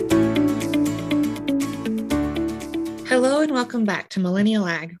Hello and welcome back to Millennial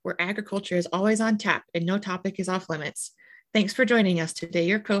Ag, where agriculture is always on tap and no topic is off limits. Thanks for joining us today,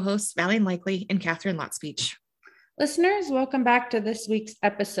 your co-hosts, Valene Likely and Katharine Lotspeech. Listeners, welcome back to this week's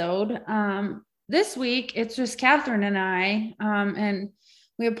episode. This week, it's just Katharine and I, and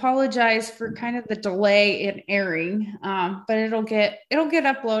we apologize for kind of the delay in airing, but it'll get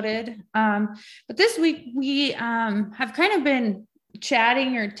uploaded. But this week, we have kind of been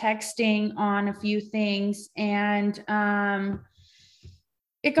chatting or texting on a few things, and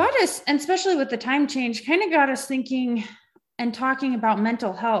it got us, and especially with the time change, kind of got us thinking and talking about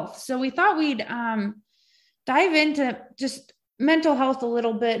mental health. So we thought we'd dive into just mental health a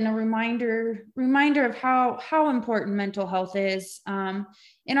little bit, and a reminder of how important mental health is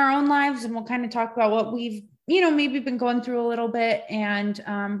in our own lives. And we'll kind of talk about what we've maybe been going through a little bit, and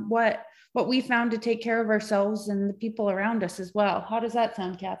what we found to take care of ourselves and the people around us as well. How does that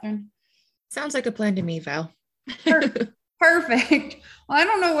sound, Katharine? Sounds like a plan to me, Val. Perfect. Well, I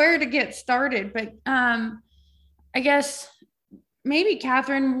don't know where to get started, but I guess maybe,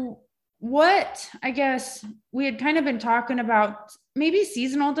 Katharine, I guess we had kind of been talking about maybe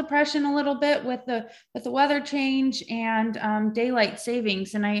seasonal depression a little bit with the weather change and daylight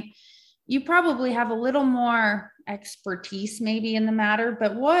savings. And you probably have a little more expertise maybe in the matter,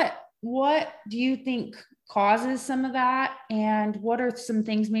 but what do you think causes some of that? And what are some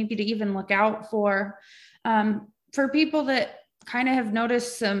things maybe to even look out for people that kind of have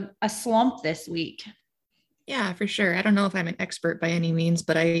noticed a slump this week? Yeah, for sure. I don't know if I'm an expert by any means,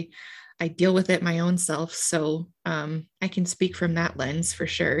 but I deal with it my own self. So I can speak from that lens for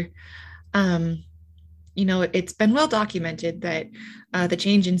sure. It's been well documented that the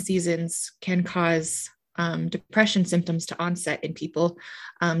change in seasons can cause depression symptoms to onset in people.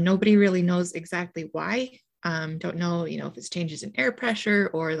 Nobody really knows exactly why. Don't know, if it's changes in air pressure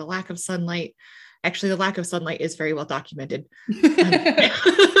or the lack of sunlight. Actually, the lack of sunlight is very well documented. Vitamin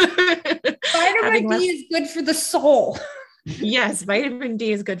D is good for the soul. Yes, vitamin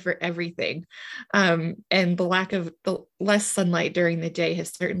D is good for everything. And the less sunlight during the day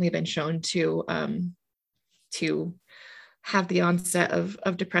has certainly been shown to have the onset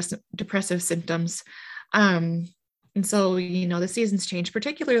of depressive symptoms. And so, the seasons change,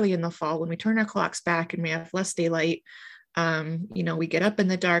 particularly in the fall when we turn our clocks back and we have less daylight. We get up in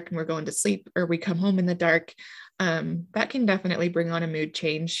the dark and we're going to sleep, or we come home in the dark. That can definitely bring on a mood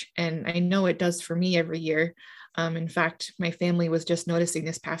change. And I know it does for me every year. In fact, my family was just noticing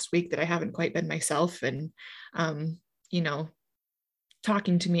this past week that I haven't quite been myself, and,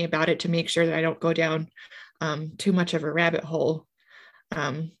 talking to me about it to make sure that I don't go down too much of a rabbit hole,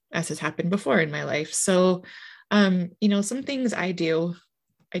 as has happened before in my life. So, some things I do,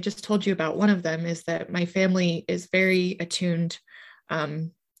 I just told you about. One of them is that my family is very attuned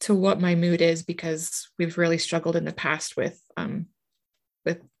to what my mood is, because we've really struggled in the past with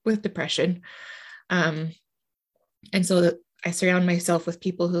depression. And so I surround myself with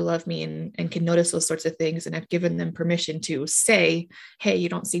people who love me and can notice those sorts of things. And I've given them permission to say, hey, you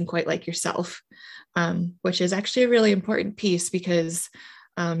don't seem quite like yourself, which is actually a really important piece, because,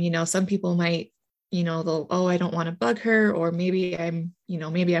 some people might, they'll, oh, I don't want to bug her, or maybe I'm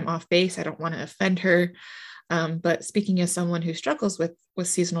off base. I don't want to offend her. But speaking as someone who struggles with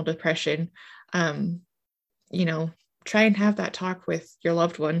seasonal depression, try and have that talk with your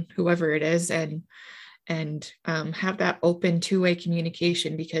loved one, whoever it is, and have that open two-way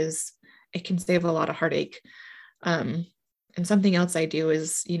communication, because it can save a lot of heartache. And something else I do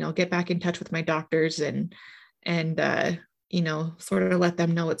is, get back in touch with my doctors and sort of let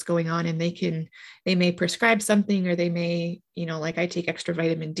them know what's going on, and they may prescribe something, or they may, like I take extra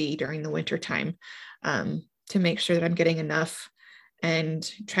vitamin D during the winter time, to make sure that I'm getting enough,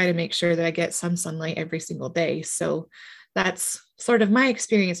 and try to make sure that I get some sunlight every single day. So that's sort of my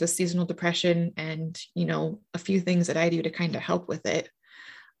experience with seasonal depression, and, a few things that I do to kind of help with it.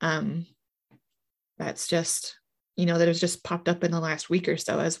 That's just, that has just popped up in the last week or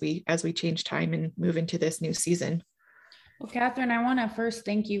so as we change time and move into this new season. Well, Katharine, I want to first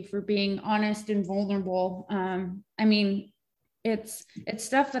thank you for being honest and vulnerable. It's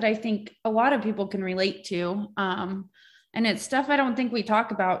stuff that I think a lot of people can relate to. And it's stuff I don't think we talk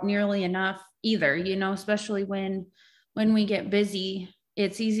about nearly enough either, especially when we get busy.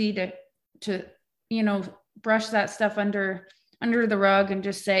 It's easy to brush that stuff under the rug and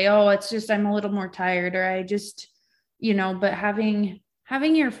just say, oh, it's just, I'm a little more tired, or I just, but having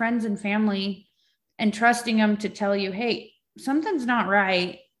your friends and family and trusting them to tell you, hey, something's not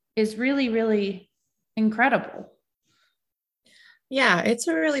right, is really, really incredible. Yeah, it's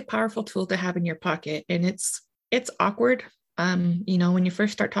a really powerful tool to have in your pocket. And it's awkward, when you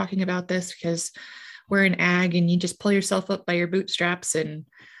first start talking about this, because we're in ag and you just pull yourself up by your bootstraps and,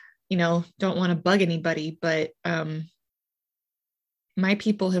 don't want to bug anybody. But my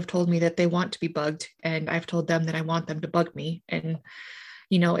people have told me that they want to be bugged, and I've told them that I want them to bug me. And,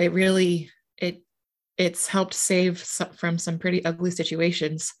 it really, it's helped save from some pretty ugly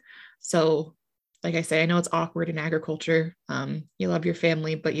situations. So, like I say, I know it's awkward in agriculture. You love your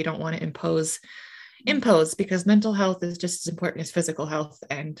family, but you don't want to impose, because mental health is just as important as physical health,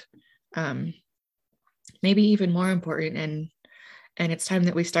 and maybe even more important. And it's time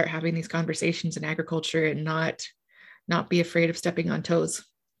that we start having these conversations in agriculture and not be afraid of stepping on toes.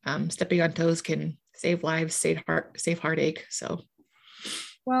 Stepping on toes can save lives, save heartache. So,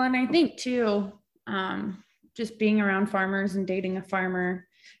 well, and I think too, just being around farmers and dating a farmer,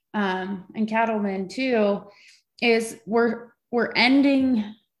 and cattlemen too, is we're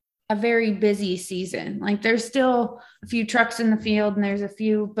ending a very busy season. Like there's still a few trucks in the field and there's a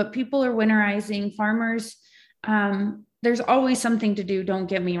few, but people are winterizing. Farmers, there's always something to do, don't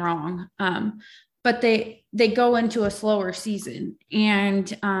get me wrong. But they go into a slower season,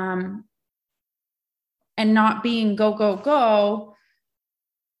 and not being go, go, go,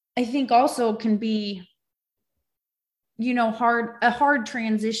 I think also can be, a hard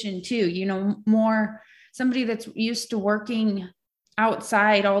transition too, more somebody that's used to working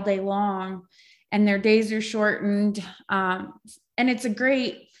outside all day long and their days are shortened. And it's a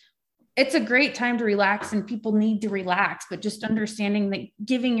great time to relax, and people need to relax, but just understanding that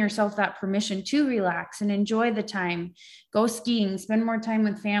giving yourself that permission to relax and enjoy the time, go skiing, spend more time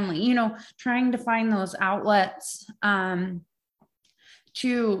with family, trying to find those outlets,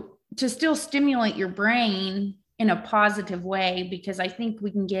 to still stimulate your brain in a positive way, because I think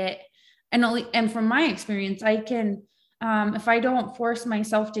we can get, and from my experience, I can, if I don't force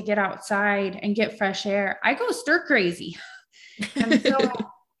myself to get outside and get fresh air, I go stir crazy. And so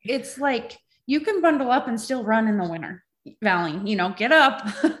it's like, you can bundle up and still run in the winter, Valene, get up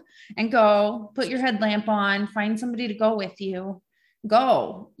and go, put your headlamp on, find somebody to go with you,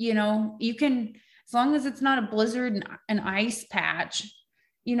 go, you can, as long as it's not a blizzard and an ice patch,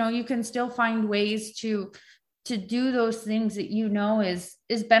 you can still find ways to do those things that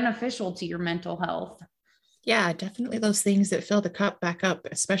is beneficial to your mental health. Yeah, definitely those things that fill the cup back up,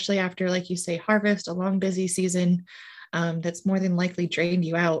 especially after, like you say, harvest, a long, busy season, that's more than likely drained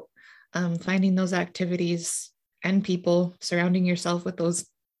you out. Finding those activities and people, surrounding yourself with those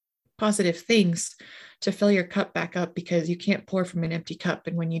positive things to fill your cup back up, because you can't pour from an empty cup.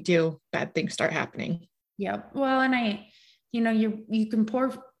 And when you do, bad things start happening. Yeah. Well, and you can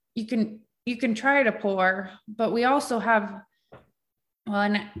pour, you can try to pour, but we also have, well,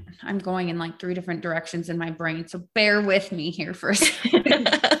 and I'm going in like 3 different directions in my brain, so bear with me here for a second.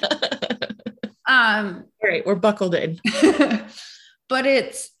 All right, we're buckled in. But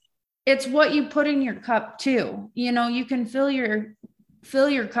it's what you put in your cup too. You can fill your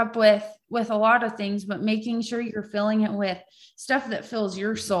cup with a lot of things, but making sure you're filling it with stuff that fills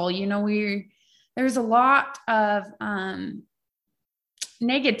your soul. There's a lot of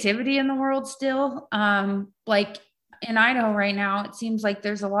negativity in the world still. Like in Idaho right now, it seems like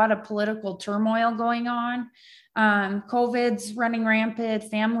there's a lot of political turmoil going on. COVID's running rampant,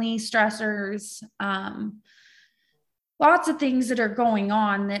 family stressors, lots of things that are going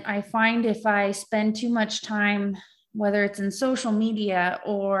on that I find if I spend too much time, whether it's in social media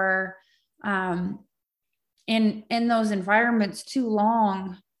or in those environments too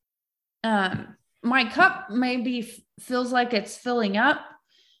long, my cup maybe feels like it's filling up,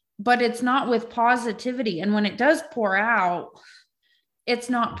 but it's not with positivity. And when it does pour out, it's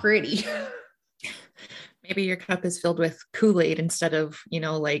not pretty. Maybe your cup is filled with Kool-Aid instead of,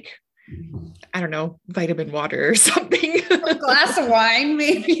 like, I don't know, vitamin water or something. A glass of wine,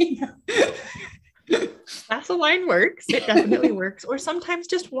 maybe. Glass of wine works. It definitely works. Or sometimes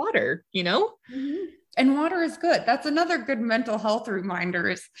just water, Mm-hmm. And water is good. That's another good mental health reminder.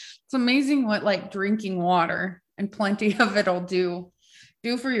 It's amazing what like drinking water and plenty of it'll do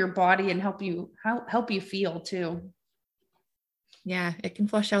for your body and help you feel too. Yeah, it can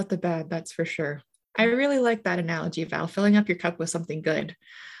flush out the bad, that's for sure. I really like that analogy, Val, filling up your cup with something good,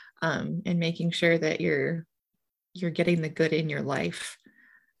 and making sure that you're getting the good in your life.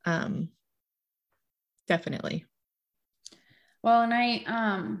 Definitely. Well, and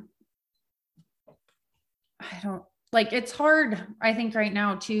I don't like, it's hard, I think right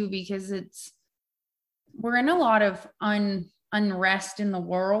now too, because we're in a lot of unrest in the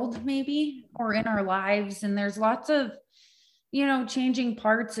world, maybe, or in our lives. And there's lots of, changing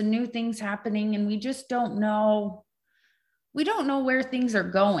parts and new things happening. And we just don't know where things are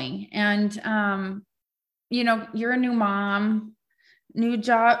going. And, you're a new mom, new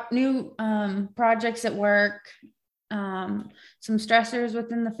job, new projects at work, some stressors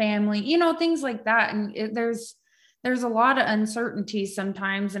within the family, things like that. And there's a lot of uncertainties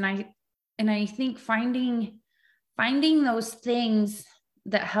sometimes. And I think finding those things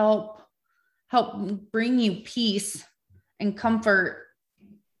that help bring you peace and comfort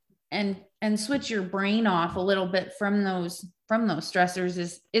and switch your brain off a little bit from those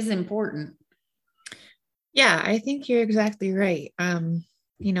stressors is important. Yeah, I think you're exactly right.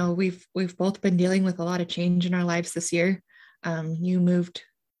 We've both been dealing with a lot of change in our lives this year. You moved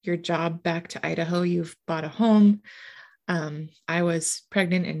your job back to Idaho. You've bought a home. I was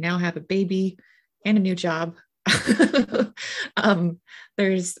pregnant and now have a baby and a new job.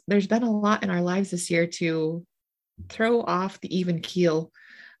 There's been a lot in our lives this year to throw off the even keel.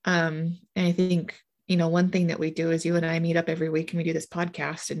 And I think, one thing that we do is you and I meet up every week and we do this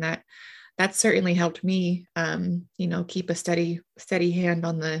podcast, and that certainly helped me, keep a steady hand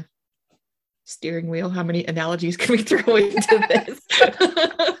on the steering wheel. How many analogies can we throw into this?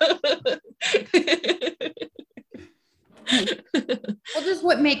 We'll just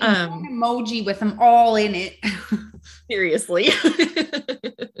make an emoji with them all in it. Seriously.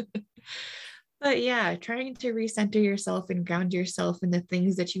 But yeah, trying to recenter yourself and ground yourself in the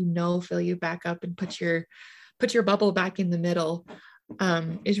things that fill you back up and put your bubble back in the middle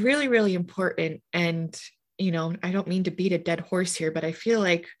is really, really important. And, I don't mean to beat a dead horse here, but I feel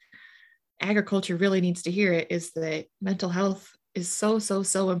like agriculture really needs to hear it, is that mental health is so, so,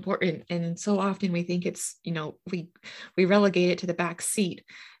 so important. And so often we think it's, we relegate it to the back seat.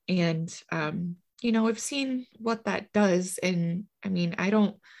 And, I've seen what that does. And I mean, I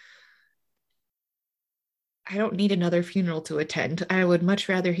don't need another funeral to attend. I would much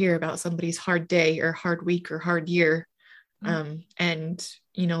rather hear about somebody's hard day or hard week or hard year. And,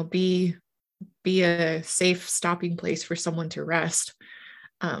 be a safe stopping place for someone to rest,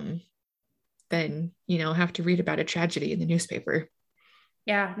 than, have to read about a tragedy in the newspaper.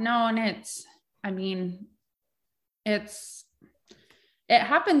 Yeah, no. And it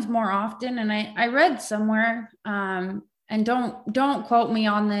happens more often. And I read somewhere, and don't quote me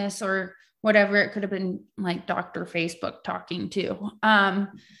on this or whatever, it could have been like Dr. Facebook talking too.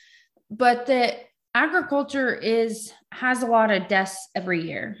 But that agriculture has a lot of deaths every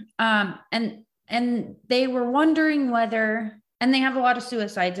year. And they were wondering whether, and they have a lot of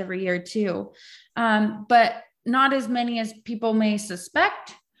suicides every year too. But not as many as people may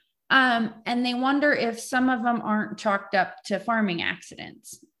suspect. And they wonder if some of them aren't chalked up to farming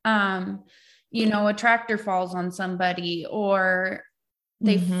accidents. A tractor falls on somebody, or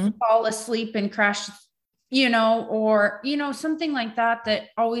they fall asleep and crash, or, something like that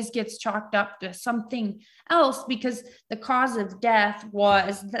always gets chalked up to something else because the cause of death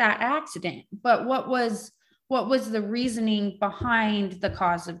was that accident. But what was the reasoning behind the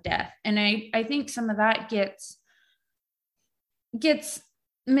cause of death? And I think some of that gets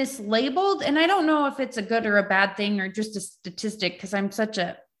mislabeled. And I don't know if it's a good or a bad thing or just a statistic, because I'm such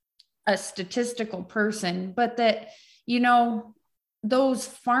a statistical person, but that, those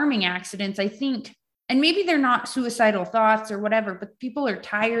farming accidents, I think, and maybe they're not suicidal thoughts or whatever, but people are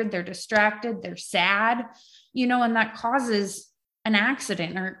tired, they're distracted, they're sad, and that causes an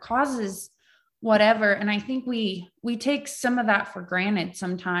accident or it causes whatever. And I think we take some of that for granted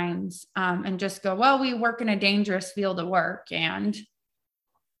sometimes, and just go, well, we work in a dangerous field of work. And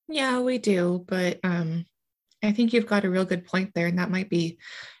yeah, we do. But I think you've got a real good point there. And that might be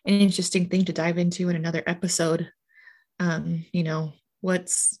an interesting thing to dive into in another episode.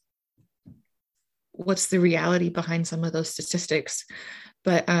 What's the reality behind some of those statistics?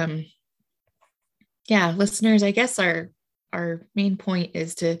 But yeah, listeners, I guess our main point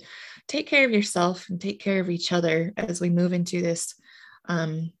is to take care of yourself and take care of each other as we move into this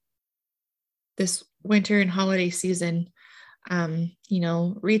this winter and holiday season.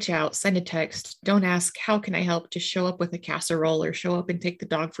 Reach out, send a text. Don't ask, how can I help? Just show up with a casserole or show up and take the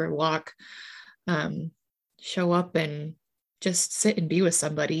dog for a walk. Show up and just sit and be with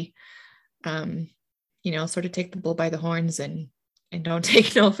somebody. Sort of take the bull by the horns and don't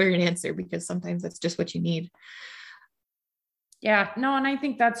take no for an answer, because sometimes that's just what you need. Yeah, no. And I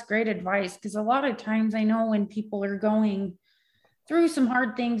think that's great advice, because a lot of times I know when people are going through some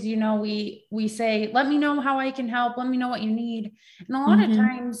hard things, we say, let me know how I can help. Let me know what you need. And a lot of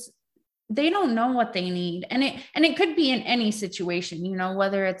times they don't know what they need. And it could be in any situation,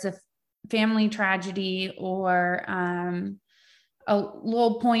 whether it's a family tragedy or a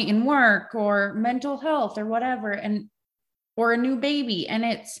low point in work or mental health or whatever, or a new baby. And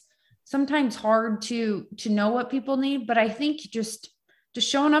it's sometimes hard to know what people need. But I think just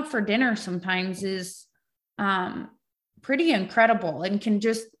showing up for dinner sometimes is pretty incredible and can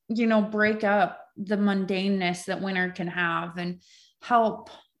just, break up the mundaneness that winter can have and help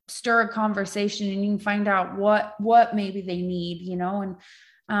stir a conversation, and you can find out what maybe they need,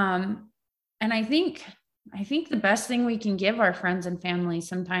 and I think the best thing we can give our friends and family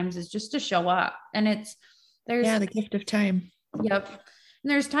sometimes is just to show up. And there's the gift of time. Yep.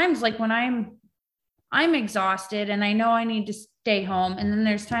 And there's times like when I'm exhausted and I know I need to stay home. And then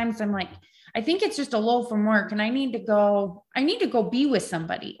there's times I'm like, I think it's just a lull from work and I need to go be with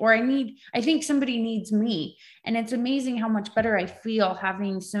somebody, or I think somebody needs me. And it's amazing how much better I feel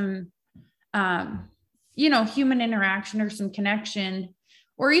having some, human interaction or some connection,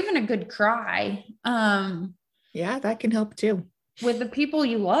 or even a good cry. Yeah, that can help too. With the people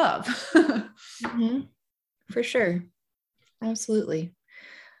you love. Mm-hmm. For sure. Absolutely.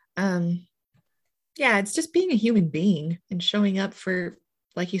 Yeah, it's just being a human being and showing up for,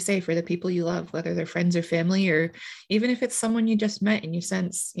 like you say, for the people you love, whether they're friends or family, or even if it's someone you just met and you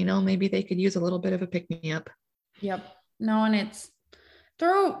sense, maybe they could use a little bit of a pick-me-up. Yep. No, and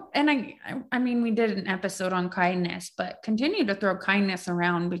I mean, we did an episode on kindness, but continue to throw kindness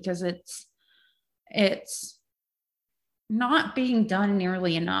around, because it's not being done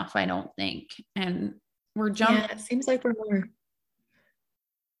nearly enough, I don't think. And we're jumping. Yeah, it seems like we're more.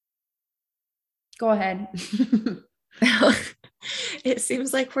 Go ahead. It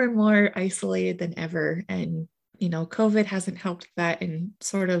seems like we're more isolated than ever. And, COVID hasn't helped that, and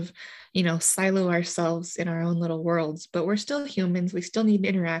sort of, silo ourselves in our own little worlds, but we're still humans. We still need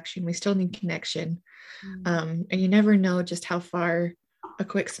interaction. We still need connection. And you never know just how far a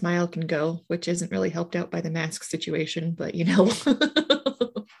quick smile can go, which isn't really helped out by the mask situation, but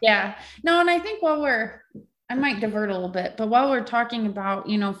Yeah, no. And I think I might divert a little bit, but while we're talking about,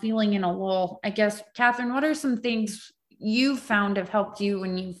 feeling in a lull, I guess, Katharine, what are some things you found have helped you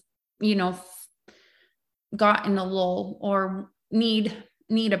when you've, got in a lull or need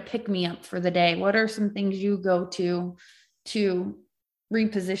a pick me up for the day? What are some things you go to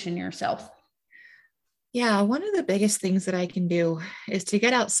reposition yourself? Yeah, one of the biggest things that I can do is to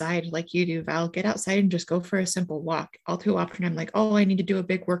get outside like you do, Val. Get outside and just go for a simple walk. All too often, I'm like, oh, I need to do a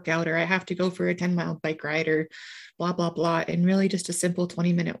big workout, or I have to go for a 10-mile bike ride, or blah, blah, blah. And really, just a simple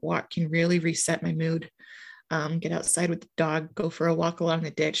 20-minute walk can really reset my mood. Get outside with the dog, go for a walk along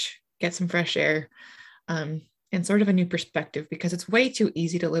the ditch, get some fresh air, and sort of a new perspective, because it's way too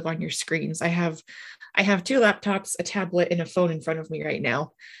easy to live on your screens. I have 2 laptops, a tablet, and a phone in front of me right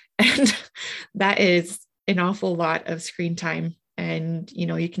now. And that is an awful lot of screen time. And,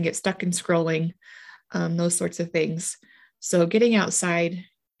 you can get stuck in scrolling, those sorts of things. So getting outside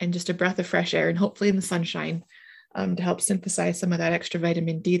and just a breath of fresh air, and hopefully in the sunshine, to help synthesize some of that extra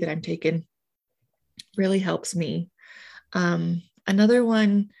vitamin D that I'm taking, really helps me. Another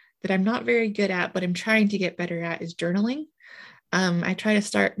one that I'm not very good at, but I'm trying to get better at, is journaling. I try to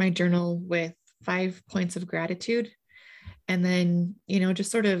start my journal with 5 points of gratitude, and then,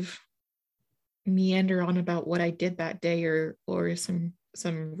 just sort of meander on about what I did that day, or some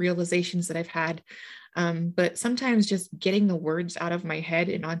realizations that I've had. But sometimes just getting the words out of my head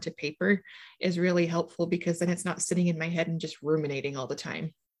and onto paper is really helpful, because then it's not sitting in my head and just ruminating all the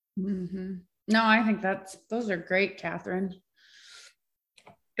time. Mm-hmm. No, I think those are great, Katharine.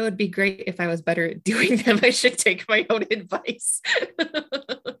 It would be great if I was better at doing them. I should take my own advice.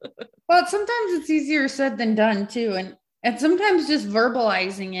 Well, sometimes it's easier said than done too. And sometimes just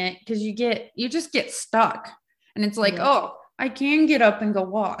verbalizing it, because you just get stuck, and it's like, oh, I can get up and go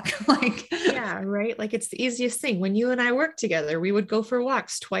walk. Yeah, right. Like, it's the easiest thing. When you and I worked together, we would go for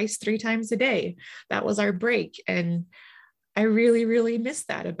walks 2, 3 times a day. That was our break. And I really, really miss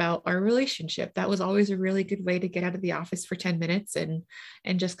that about our relationship. That was always a really good way to get out of the office for 10 minutes and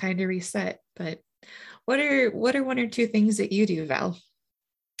just kind of reset. But what are 1 or 2 things that you do, Val?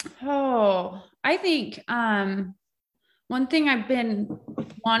 Oh, I think one thing I've been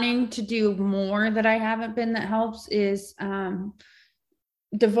wanting to do more that I haven't been, that helps, is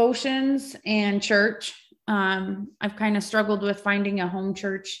devotions and church. I've kind of struggled with finding a home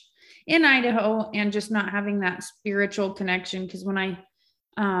church in Idaho, and just not having that spiritual connection. Because when I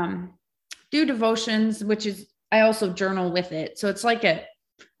do devotions, which is, I also journal with it. So it's like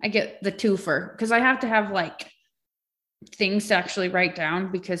I get the twofer, because I have to have like things to actually write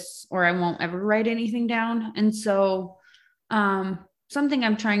down, or I won't ever write anything down. And so something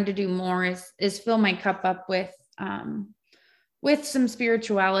I'm trying to do more is fill my cup up with some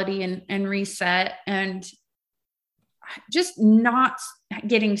spirituality and reset, and just not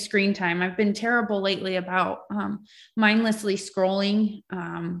getting screen time. I've been terrible lately about mindlessly scrolling.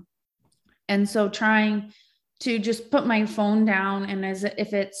 And so trying to just put my phone down, and as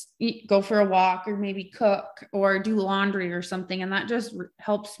if it's go for a walk or maybe cook or do laundry or something. And that just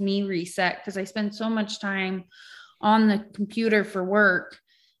helps me reset, because I spend so much time on the computer for work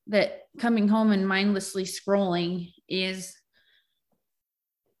that coming home and mindlessly scrolling is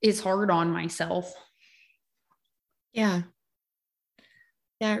hard on myself. Yeah.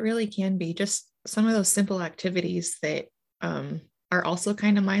 Yeah, it really can be. Just some of those simple activities that are also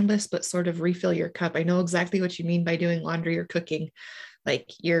kind of mindless, but sort of refill your cup. I know exactly what you mean by doing laundry or cooking.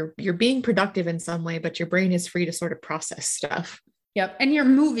 Like you're being productive in some way, but your brain is free to sort of process stuff. Yep. And you're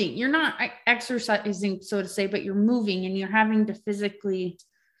moving. You're not exercising, so to say, but you're moving and you're having to physically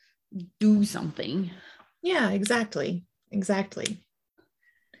do something. Yeah, exactly. Exactly.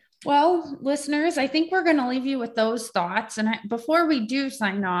 Well, listeners, I think we're going to leave you with those thoughts. And before we do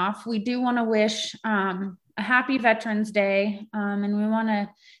sign off, we do want to wish a happy Veterans Day. And we want to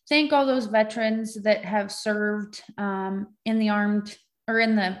thank all those veterans that have served in the armed or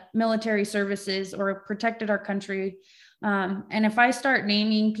in the military services or protected our country. And if I start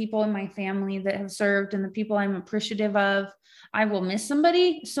naming people in my family that have served and the people I'm appreciative of, I will miss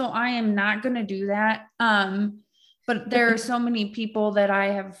somebody. So I am not going to do that. But there are so many people that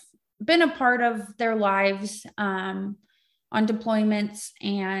I have been a part of their lives on deployments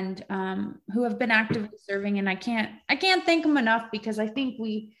and who have been actively serving. And I can't thank them enough, because I think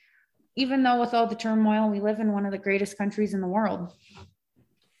we, even though with all the turmoil, we live in one of the greatest countries in the world.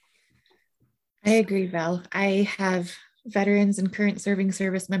 I agree, Val. I have veterans and current serving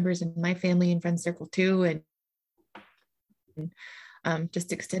service members in my family and friend circle too. And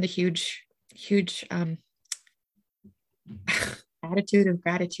just extend a huge attitude of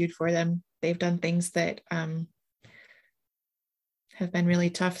gratitude for them. They've done things that have been really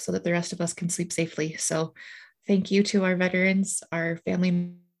tough so that the rest of us can sleep safely. So thank you to our veterans, our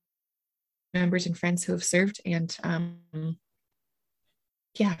family members and friends who have served. And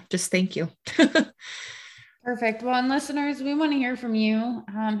yeah, just thank you. Perfect. Well, and listeners, we want to hear from you.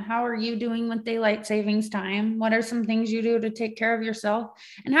 How are you doing with daylight savings time? What are some things you do to take care of yourself?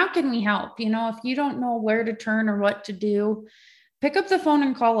 And how can we help? You know, if you don't know where to turn or what to do, pick up the phone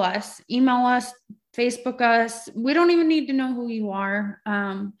and call us, email us, Facebook us. We don't even need to know who you are.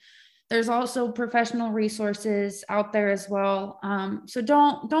 There's also professional resources out there as well. So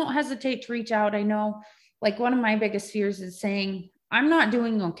don't hesitate to reach out. I know, like, one of my biggest fears is saying, I'm not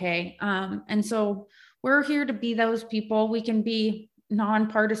doing okay. And so we're here to be those people. We can be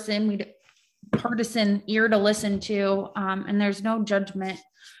nonpartisan, partisan ear to listen to, and there's no judgment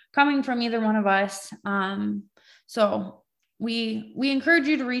coming from either one of us. So we encourage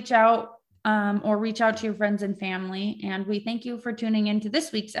you to reach out or reach out to your friends and family. And we thank you for tuning into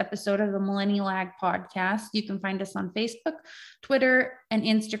this week's episode of the Millennial Ag Podcast. You can find us on Facebook, Twitter, and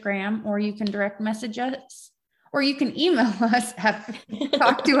Instagram, or you can direct message us, or you can email us at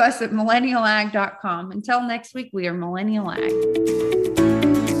talk to us at millennialag.com. Until next week, we are Millennial Ag.